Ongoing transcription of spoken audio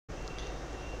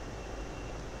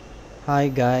Hi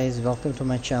guys, welcome to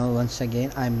my channel once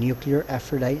again. I'm Nuclear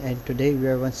Aphrodite and today we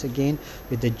are once again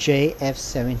with the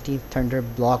JF-17 Thunder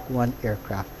Block 1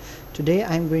 aircraft. Today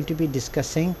I'm going to be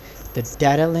discussing the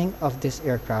data link of this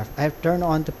aircraft. I have turned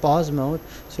on the pause mode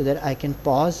so that I can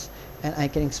pause and I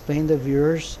can explain the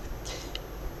viewers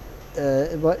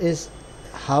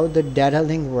how the data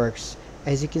link works.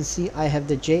 As you can see, I have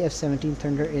the JF-17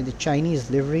 Thunder in the Chinese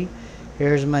livery.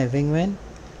 Here's my wingman.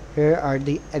 Here are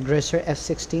the aggressor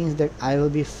F-16s that I will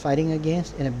be fighting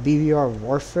against in a BVR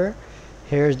warfare.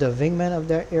 Here's the wingman of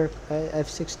the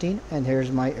F-16 and here's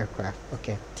my aircraft.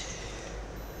 Okay,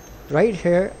 right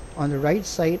here on the right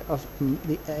side of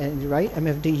the right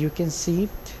MFD you can see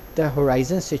the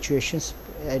horizon situations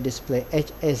display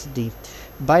HSD.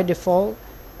 By default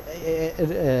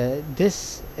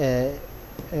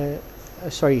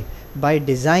by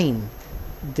design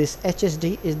this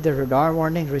HSD is the radar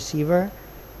warning receiver,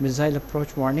 missile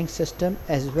approach warning system,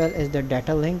 as well as the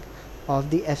data link of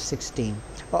the F-16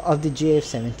 of the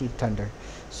JF-17 Thunder.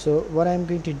 So what I'm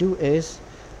going to do is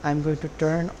I'm going to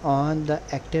turn on the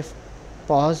active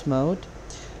pause mode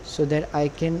so that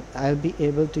I'll be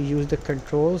able to use the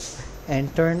controls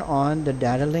and turn on the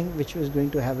data link, which is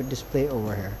going to have a display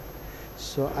over here.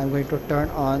 So I'm going to turn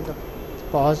on the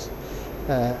pause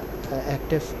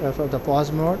active for the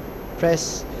pause mode.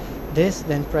 Press this,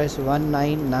 then press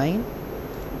 199,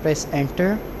 press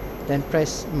enter, then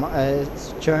press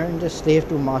turn the slave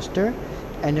to master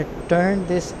and turn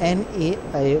this NA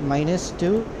minus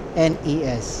to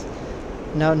NES.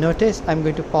 Now notice I'm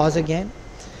going to pause again.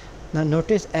 Now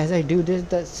notice as I do this,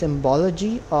 the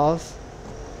symbology of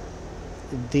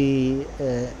the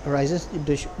horizon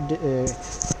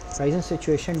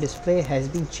situation display has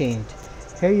been changed.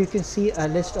 Here you can see a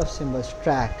list of symbols.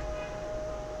 Track.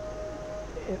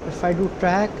 If I do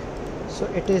track, so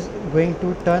it is going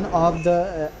to turn off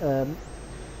the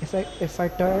if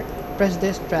I press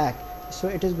this track, so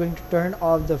it is going to turn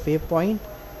off the waypoint.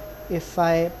 If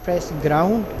I press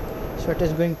ground, so it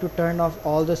is going to turn off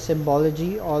all the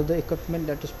symbology, all the equipment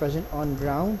that is present on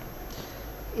ground.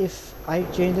 If I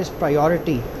change this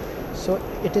priority, so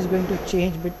it is going to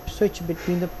switch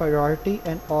between the priority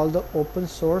and all the open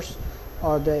source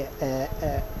or the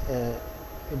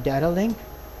data link.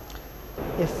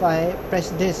 If I press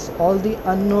this, all the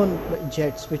unknown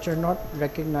jets which are not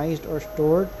recognized or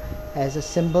stored as a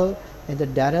symbol in the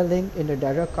data link in the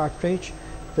data cartridge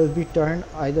will be turned,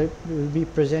 either will be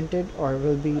presented or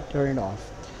will be turned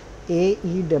off.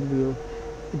 AEW,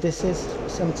 this is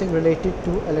something related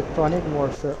to electronic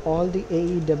warfare. All the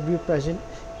AEW present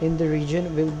in the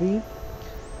region will be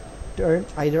turned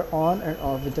either on or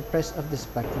off with the press of this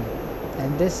button.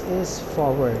 And this is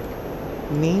forward,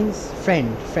 means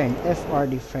friend,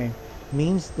 FRD, friend,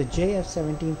 means the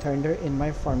JF-17 Thunder in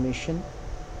my formation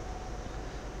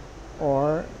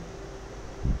or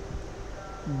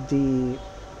the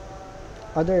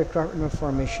other aircraft in my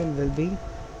formation will be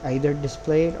either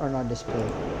displayed or not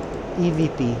displayed.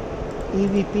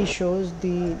 EVP shows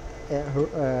the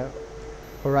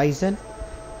horizon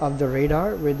of the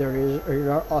radar, where the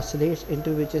radar oscillates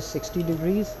into which is 60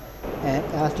 degrees, and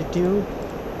altitude,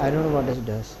 I don't know what this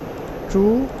does.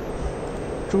 True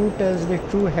tells the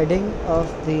true heading of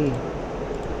the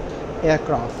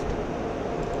aircraft.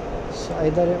 So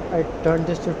either I turn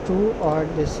this to true or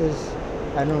this is,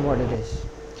 I don't know what it is.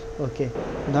 Okay,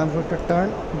 now I'm going to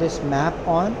turn this map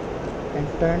on and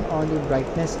turn on the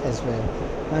brightness as well.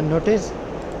 Now notice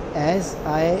as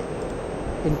I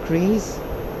increase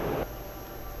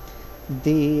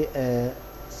the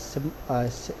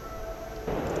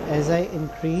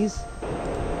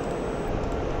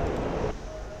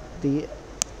the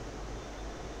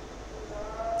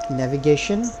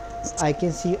navigation, I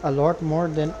can see a lot more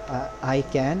than I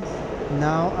can.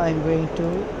 Now I'm going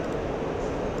to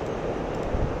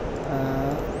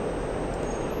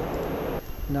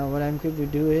now what I'm going to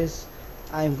do is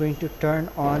I'm going to turn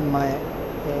on my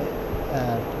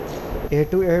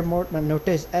air-to-air mode. Now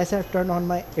notice as I've turned on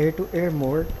my air-to-air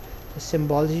mode, the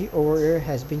symbology over here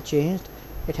has been changed.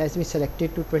 It has been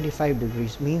selected to 25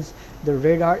 degrees, means the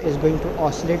radar is going to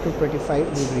oscillate to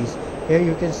 25 degrees. Here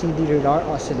you can see the radar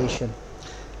oscillation,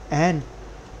 and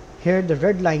here the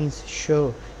red lines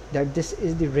show that this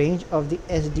is the range of the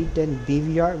SD10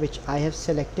 BVR which I have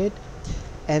selected,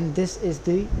 and this is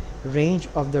the range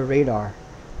of the radar,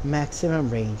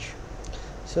 maximum range.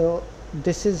 So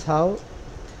this is how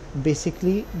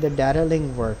basically the data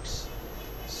link works.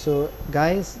 So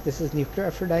guys, this is Nuclear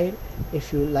Aphrodite.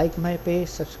 If you like my page,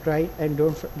 subscribe and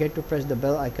don't forget to press the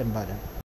bell icon button.